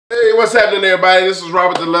Hey, what's happening, everybody? This is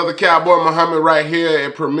Robert the Leather Cowboy Muhammad right here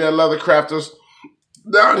at Premier Leather Crafters.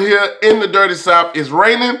 Down here in the Dirty South, it's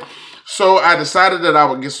raining, so I decided that I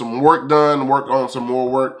would get some work done, work on some more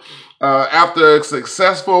work. After a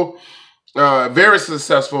successful, very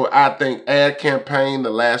successful, I think, ad campaign the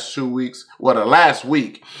last 2 weeks, well, the last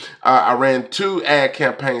week, I ran 2 ad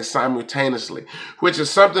campaigns simultaneously, which is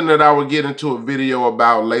something that I will get into a video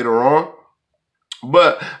about later on.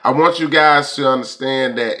 But I want you guys to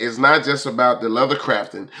understand that it's not just about the leather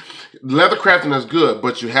crafting. Leather crafting is good,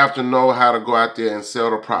 but you have to know how to go out there and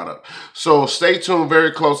sell the product. So stay tuned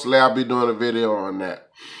very closely. I'll be doing a video on that.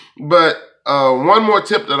 But one more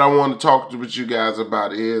tip that I want to talk with you guys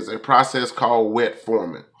about is a process called wet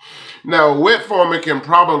forming. Now, wet forming can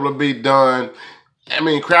probably be done. I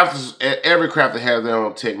mean, crafters, every crafter has their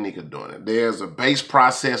own technique of doing it. There's a base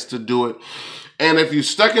process to do it. And if you're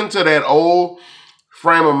stuck into that old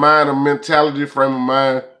frame of mind or mentality, frame of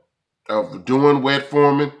mind of doing wet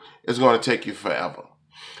forming, it's going to take you forever.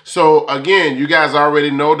 So again, you guys already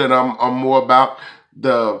know that I'm more about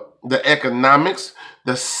the economics,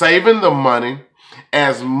 the saving the money,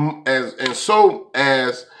 as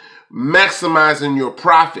maximizing your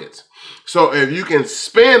profits. So if you can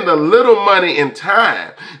spend a little money in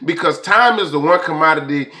time, because time is the one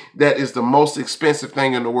commodity that is the most expensive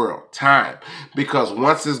thing in the world, time. Because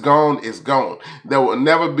once it's gone, it's gone. There will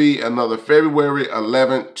never be another February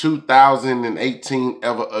 11, 2018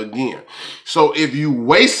 ever again. So if you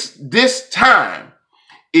waste this time,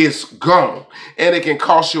 it's gone. And it can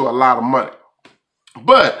cost you a lot of money.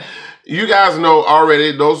 But you guys know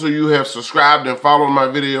already, those of you who have subscribed and followed my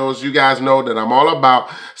videos, you guys know that I'm all about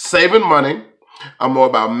saving money. I'm all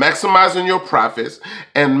about maximizing your profits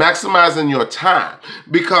and maximizing your time.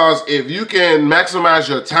 Because if you can maximize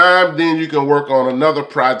your time, then you can work on another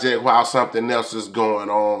project while something else is going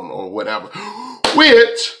on or whatever,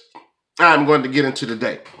 which I'm going to get into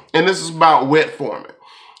today. And this is about wet forming.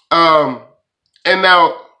 And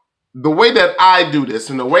now, the way that I do this,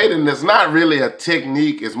 and the way that it's not really a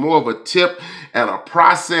technique, it's more of a tip and a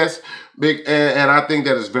process. And I think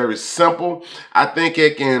that is very simple. I think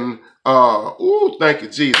it can, thank you,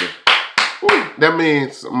 Jesus. Ooh, that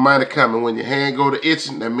means money coming. When your hand go to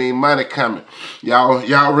itching, that means money coming.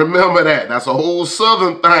 Y'all remember that. That's a whole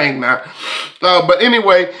Southern thing now. But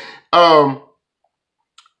anyway,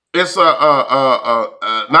 it's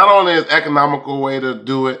not only an economical way to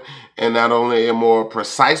do it, and not only a more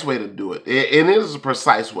precise way to do it. It is a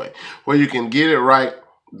precise way where you can get it right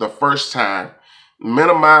the first time,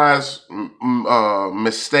 minimize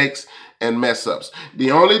mistakes and mess ups. The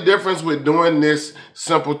only difference with doing this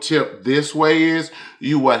simple tip this way is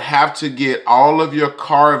you would have to get all of your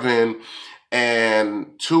carving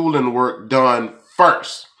and tooling work done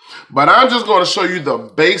first. But I'm just going to show you the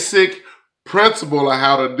basic principle of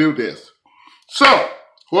how to do this. So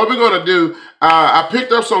what we're going to do, I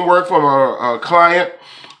picked up some work from a client,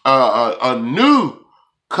 a new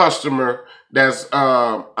customer that's,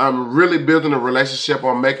 I'm really building a relationship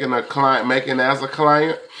on making as a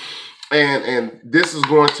client. And this is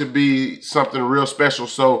going to be something real special.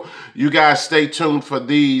 So you guys stay tuned for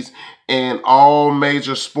these in all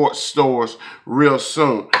major sports stores real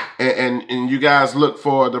soon. And you guys look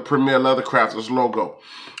for the Premier Leather Crafters logo.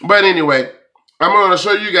 But anyway, I'm going to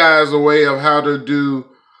show you guys a way of how to do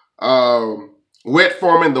wet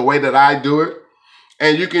forming the way that I do it.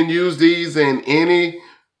 And you can use these in any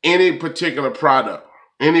particular product,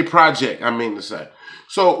 any project, I mean to say.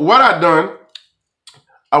 So what I done,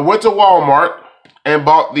 I went to Walmart and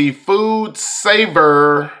bought the Food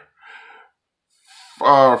Saver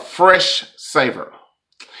Fresh Saver.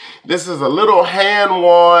 This is a little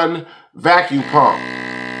hand-worn vacuum pump.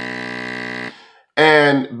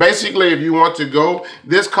 And basically, if you want to go,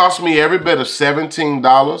 this cost me every bit of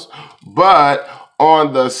 $17, but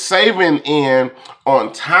on the saving end,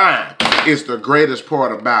 on time, is the greatest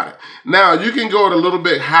part about it. Now, you can go a little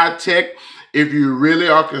bit high tech if you really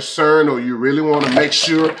are concerned or you really want to make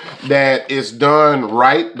sure that it's done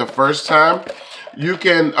right the first time. You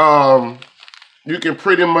can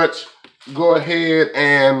pretty much go ahead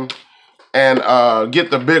and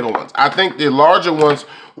get the bigger ones. I think the larger ones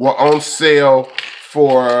were on sale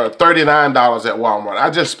for $39 at Walmart. I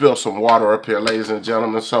just spilled some water up here, ladies and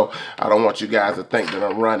gentlemen, so I don't want you guys to think that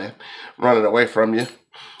I'm running away from you.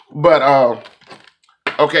 But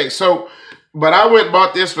okay, so but I went and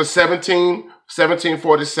bought this for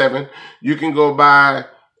 $17.47. You can go buy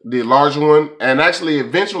the larger one, and actually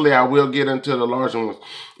eventually I will get into the larger ones,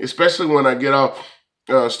 especially when I get off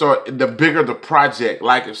the bigger the project.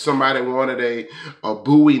 Like if somebody wanted a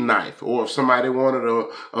Bowie knife, or if somebody wanted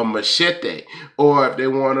a machete, or if they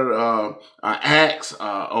wanted a axe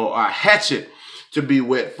or a hatchet to be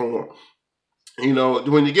wet form. You know,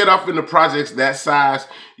 when you get up in the projects that size,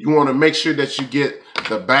 you want to make sure that you get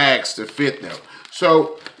the bags to fit them.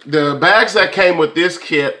 So the bags that came with this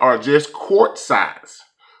kit are just quart size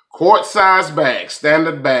bags,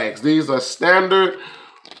 standard bags. These are standard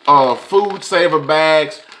food saver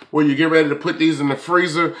bags where you get ready to put these in the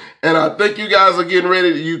freezer. And I think you guys are getting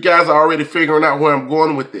ready. You guys are already figuring out where I'm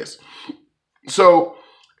going with this. So,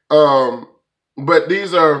 but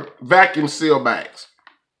these are vacuum seal bags.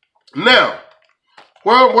 Now,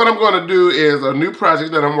 well, what I'm going to do is a new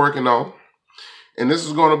project that I'm working on. And this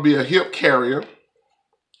is going to be a hip carrier.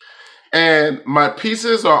 And my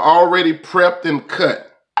pieces are already prepped and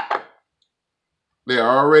cut. They're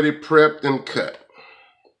already prepped and cut.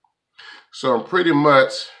 So I'm pretty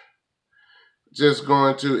much just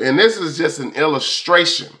going to, and this is just an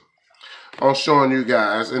illustration on showing you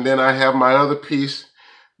guys. And then I have my other piece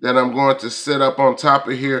that I'm going to set up on top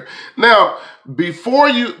of here. Now, before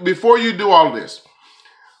you do all this,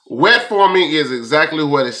 wet forming is exactly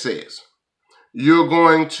what it says. You're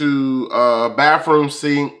going to bathroom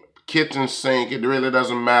sink, kitchen sink, it really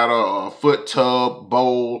doesn't matter, a foot tub,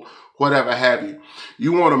 bowl, whatever have you.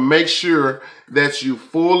 You want to make sure that you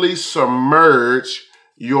fully submerge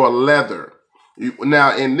your leather.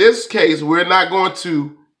 Now, in this case, we're not going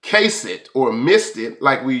to case it or mist it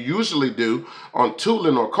like we usually do on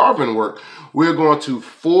tooling or carving work. We're going to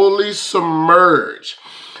fully submerge.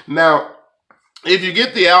 Now, if you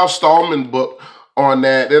get the Al Stallman book on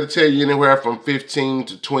that, it'll tell you anywhere from 15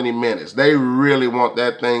 to 20 minutes. They really want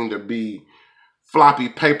that thing to be floppy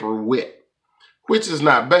paper wet, which is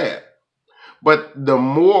not bad. But the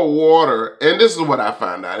more water, and this is what I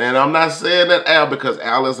found out, and I'm not saying that Al, because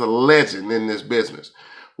Al is a legend in this business.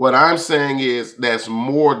 What I'm saying is there's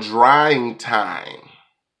more drying time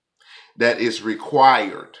that is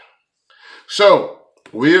required. So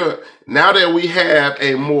now that we have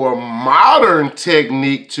a more modern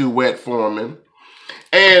technique to wet forming,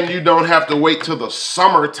 and you don't have to wait till the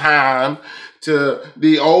summertime to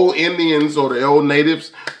the old Indians or the old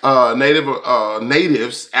natives,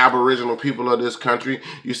 Aboriginal people of this country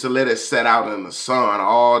used to let it set out in the sun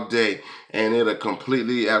all day, and it'll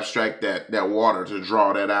completely abstract that water to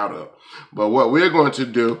draw that out of. But what we're going to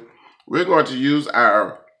do, we're going to use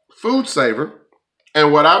our food saver.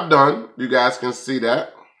 And what I've done, you guys can see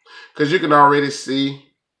that, because you can already see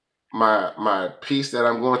my piece that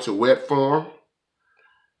I'm going to wet form.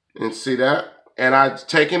 And see that? And I've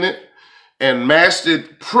taken it and mashed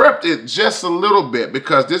it, prepped it just a little bit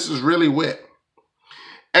because this is really wet.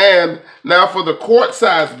 And now for the quart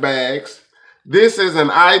size bags, this is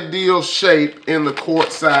an ideal shape in the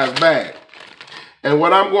quart size bag. And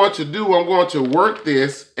what I'm going to do, I'm going to work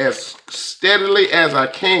this as steadily as I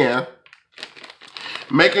can,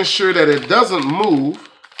 making sure that it doesn't move.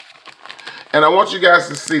 And I want you guys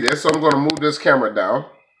to see this, so I'm going to move this camera down.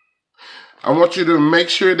 I want you to make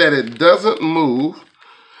sure that it doesn't move.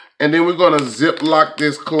 And then we're going to zip lock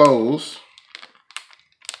this closed.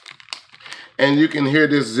 And you can hear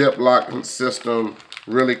this zip locking system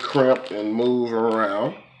really crimp and move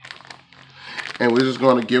around. And we're just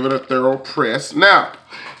going to give it a thorough press. Now,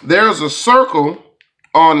 there's a circle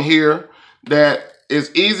on here that is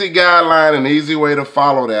easy guideline and easy way to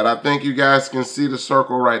follow that. I think you guys can see the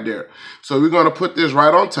circle right there. So we're going to put this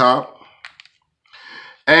right on top.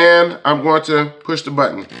 And I'm going to push the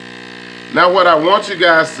button. Now what I want you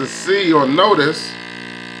guys to see or notice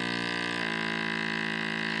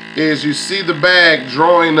is you see the bag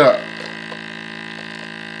drawing up.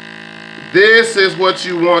 This is what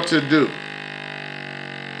you want to do.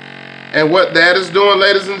 And what that is doing,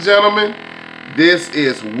 ladies and gentlemen, this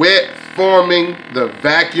is wet forming the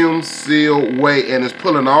vacuum seal way, and it's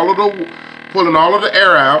pulling all of the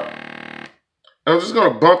air out. And I'm just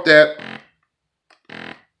going to bump that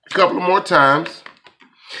a couple more times.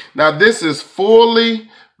 Now this is fully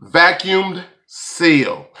vacuumed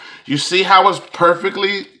seal. You see how it's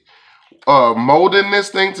perfectly molding this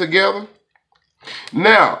thing together?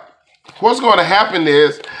 Now, what's going to happen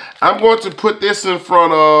is I'm going to put this in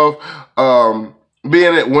front of,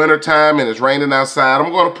 being at winter time and it's raining outside,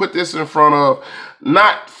 I'm going to put this in front of,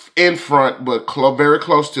 not in front, but very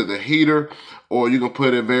close to the heater, or you can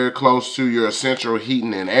put it very close to your central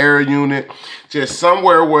heating and air unit, just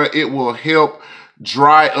somewhere where it will help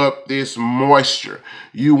dry up this moisture.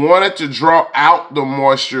 You want it to draw out the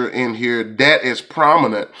moisture in here that is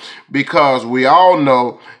prominent, because we all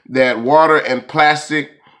know that water and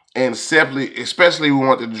plastic And simply, especially we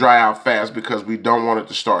want it to dry out fast because we don't want it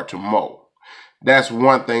to start to mold. That's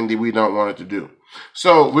one thing that we don't want it to do.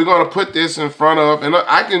 So we're going to put this in front of,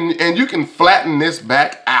 and you can flatten this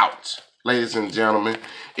back out, ladies and gentlemen.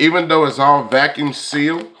 Even though it's all vacuum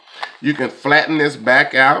sealed, you can flatten this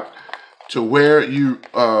back out to where you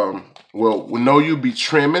will know you'll be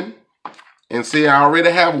trimming. And see, I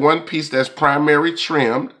already have one piece that's primary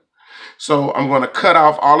trimmed. So I'm going to cut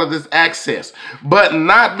off all of this excess, but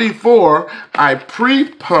not before I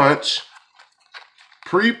pre-punch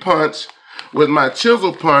with my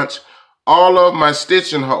chisel punch all of my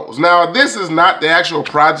stitching holes. Now, this is not the actual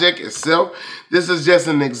project itself. This is just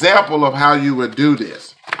an example of how you would do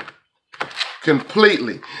this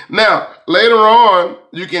completely. Now, later on,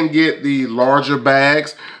 you can get the larger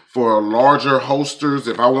bags for larger holsters.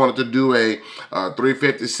 If I wanted to do a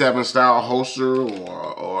 357 style holster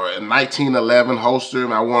or a 1911 holster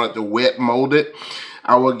and I wanted to wet mold it,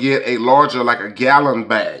 I will get a larger, like a gallon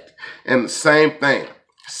bag. And the same thing,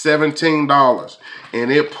 $17.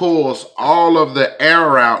 And it pulls all of the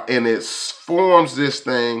air out and it forms this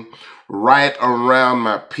thing right around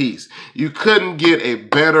my piece. You couldn't get a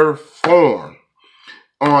better form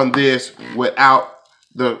on this without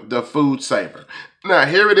the food saver. Now,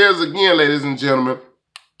 here it is again, ladies and gentlemen,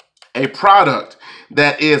 a product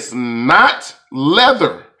that is not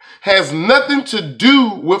leather, has nothing to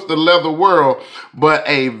do with the leather world, but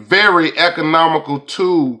a very economical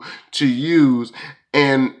tool to use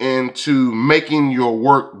and to making your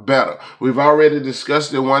work better. We've already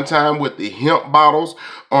discussed it one time with the hemp bottles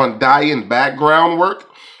on dye and background work,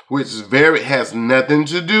 which has nothing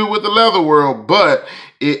to do with the leather world, but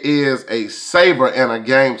it is a saver and a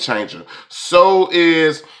game changer. So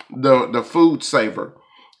is the food saver.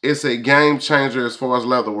 It's a game changer as far as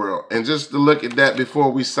leather world. And just to look at that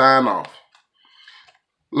before we sign off.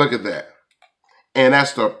 Look at that. And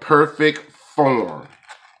that's the perfect form.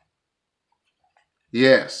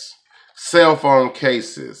 Yes. Cell phone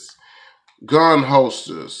cases, gun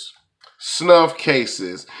holsters, snuff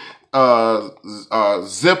cases, Zippo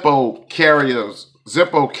carriers,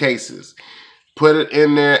 Zippo cases. Put it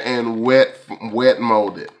in there and wet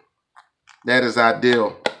mold it. That is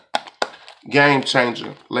ideal. Game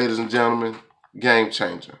changer, ladies and gentlemen. Game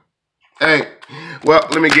changer. Hey, well,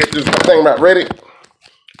 let me get this thing about ready.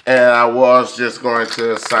 And I was just going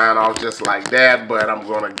to sign off just like that, but I'm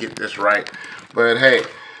going to get this right. But hey,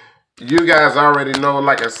 you guys already know,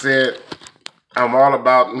 like I said, I'm all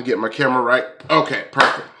about, let me get my camera right. Okay,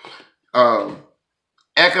 perfect.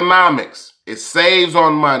 Economics. It saves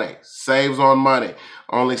on money. Saves on money.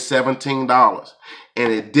 Only $17.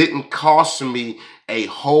 And it didn't cost me a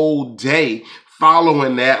whole day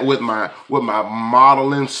following that with my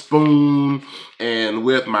modeling spoon and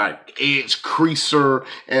with my edge creaser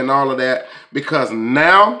and all of that, because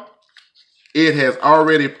now it has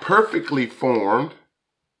already perfectly formed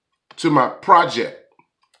to my project.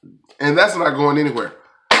 And that's not going anywhere.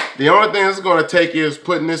 The only thing it's going to take is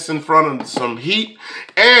putting this in front of some heat.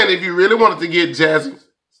 And if you really wanted to get jazzy,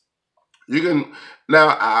 you can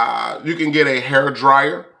you can get a hair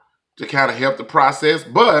dryer to kind of help the process,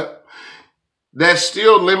 but that's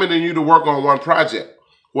still limiting you to work on one project.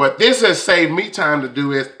 What this has saved me time to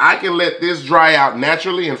do is I can let this dry out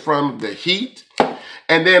naturally in front of the heat,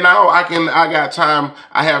 and then now I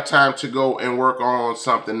have time to go and work on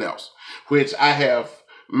something else, which I have.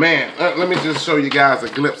 Man, let me just show you guys a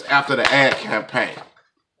glimpse after the ad campaign.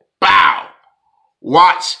 Bow!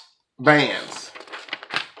 Watch bands.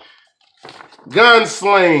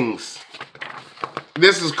 Gunslings.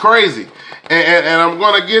 This is crazy. And I'm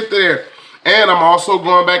going to get there. And I'm also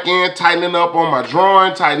going back in, tightening up on my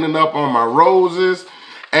drawing, tightening up on my roses.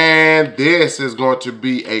 And this is going to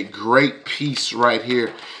be a great piece right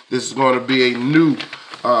here. This is going to be a new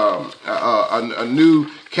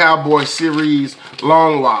Cowboy Series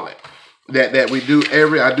long wallet that we do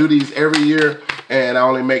I do these every year, and I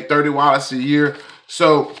only make 30 wallets a year.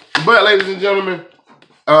 So, but ladies and gentlemen,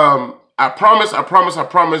 I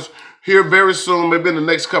promise here very soon, maybe in the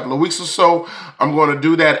next couple of weeks or so, I'm going to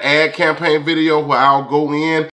do that ad campaign video where I'll go in